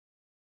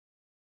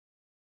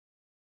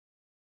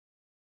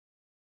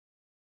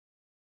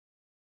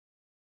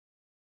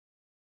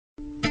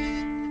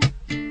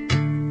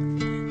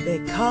They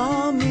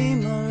call me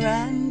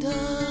Miranda.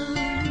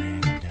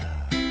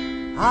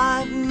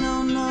 I've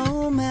known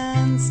no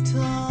man's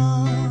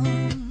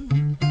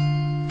tongue.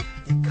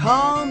 They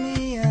call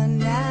me a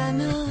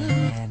nana.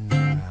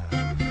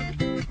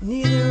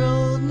 Neither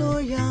old nor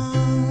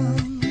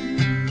young.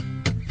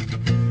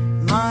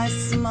 My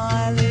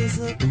smile is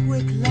a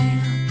quick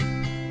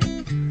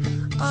lamp.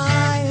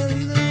 I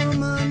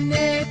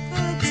illuminate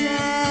the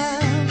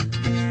damp.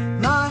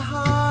 My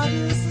heart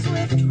is a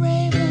swift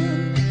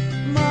raven.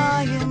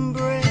 My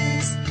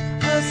embrace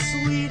a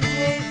sweet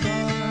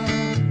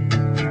haven.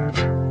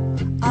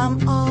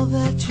 I'm all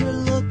that you're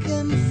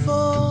looking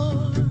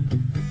for.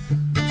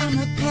 I'm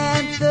a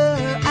panther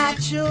at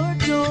your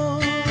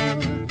door.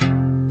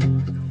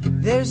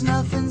 There's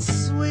nothing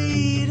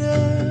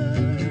sweeter.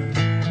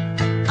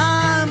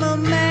 I'm a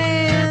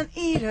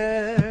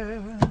man-eater.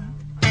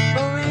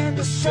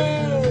 Miranda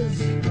says,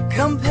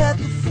 come pet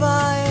the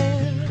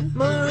fire.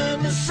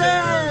 Miranda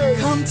says,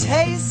 come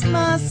taste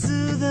my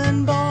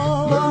soothing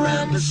balm.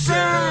 Miranda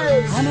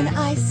says, I'm an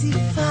icy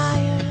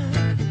fire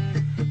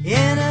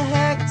in a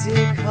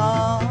hectic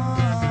calm.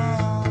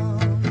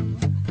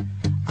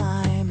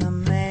 I'm a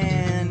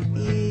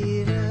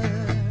man-eater.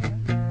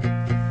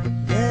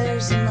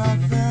 There's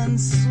nothing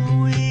sweeter.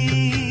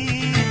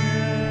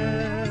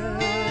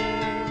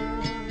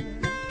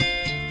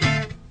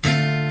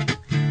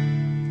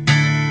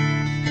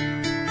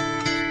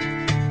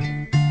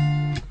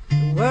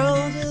 The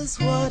world is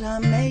what I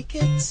make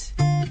it,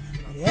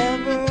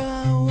 whatever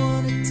I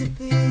want it to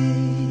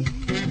be.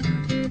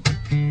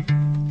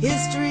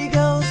 History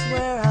goes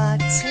where I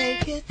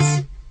take it.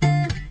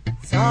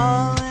 It's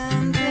all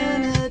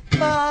invented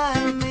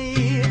by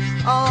me.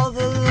 All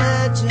the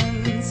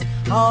legends,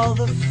 all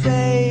the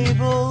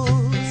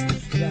fables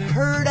you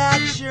heard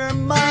at your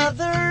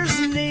mother's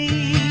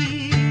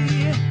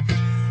knee.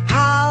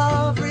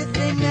 How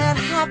everything that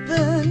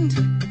happened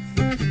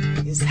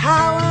is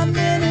how I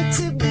meant it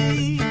to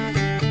be.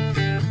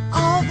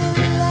 All the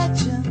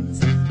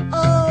legends,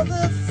 all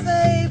the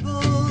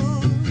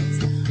fables,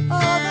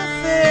 all the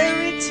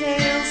fairy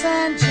tales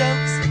and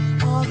jokes,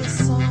 all the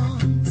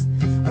songs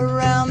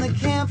around the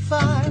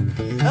campfire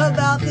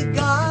about the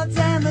gods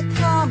and the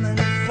common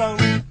folk.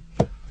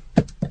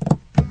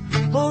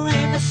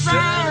 Miranda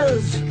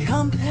says,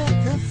 come pet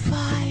the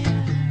fire.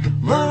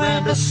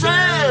 Miranda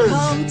says,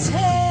 Come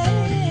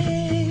taste.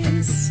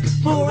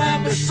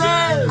 Miranda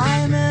says,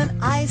 I'm an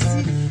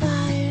icy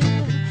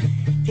fire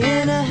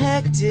in a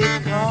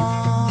hectic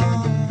calm.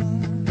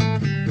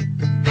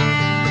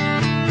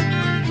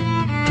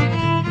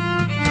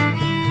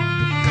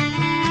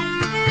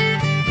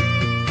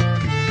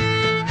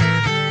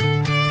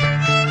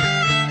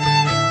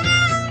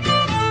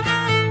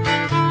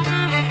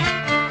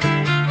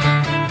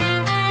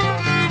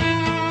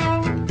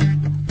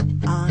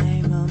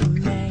 I'm a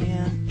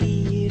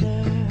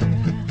man-eater.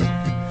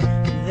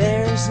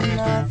 There's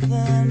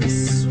nothing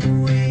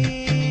sweeter.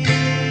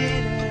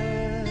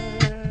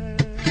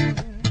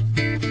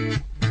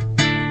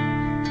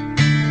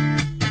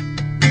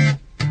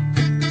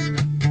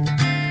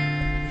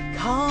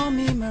 Call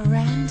me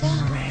Miranda.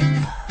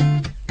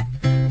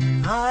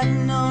 I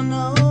know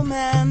no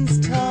man's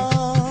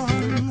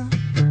tongue.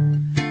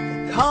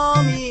 They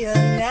call me a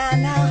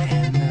nana.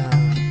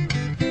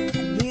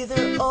 I'm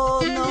neither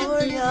old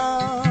nor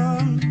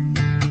young.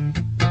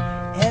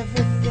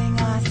 Everything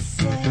I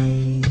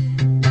say,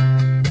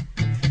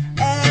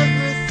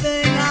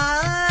 everything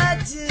I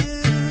do,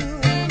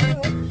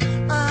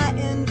 I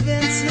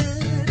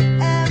invented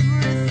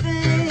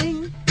everything.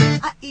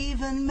 I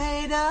even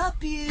made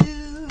up you.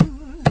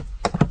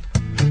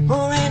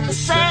 Miranda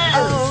says,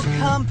 Oh,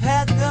 come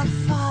pet the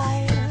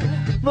fire.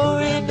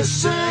 Miranda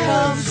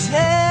Come says,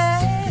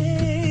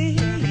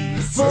 taste.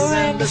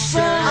 Miranda I'm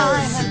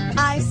says, an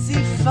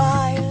icy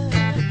fire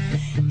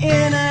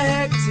in a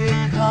hectic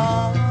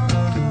calm.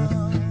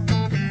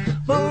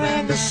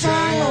 Miranda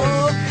says,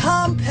 Oh,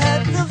 come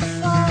pet the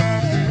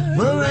fire.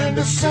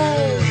 Miranda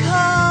says,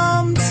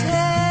 Come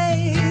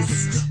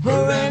taste.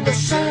 Miranda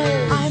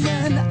says, I'm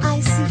an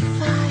icy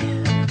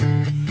fire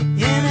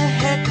in a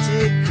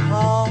hectic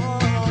calm.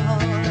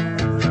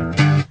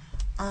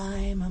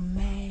 I'm a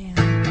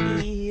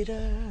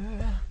man-eater.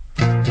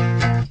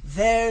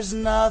 There's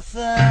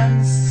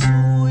nothing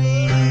sweet.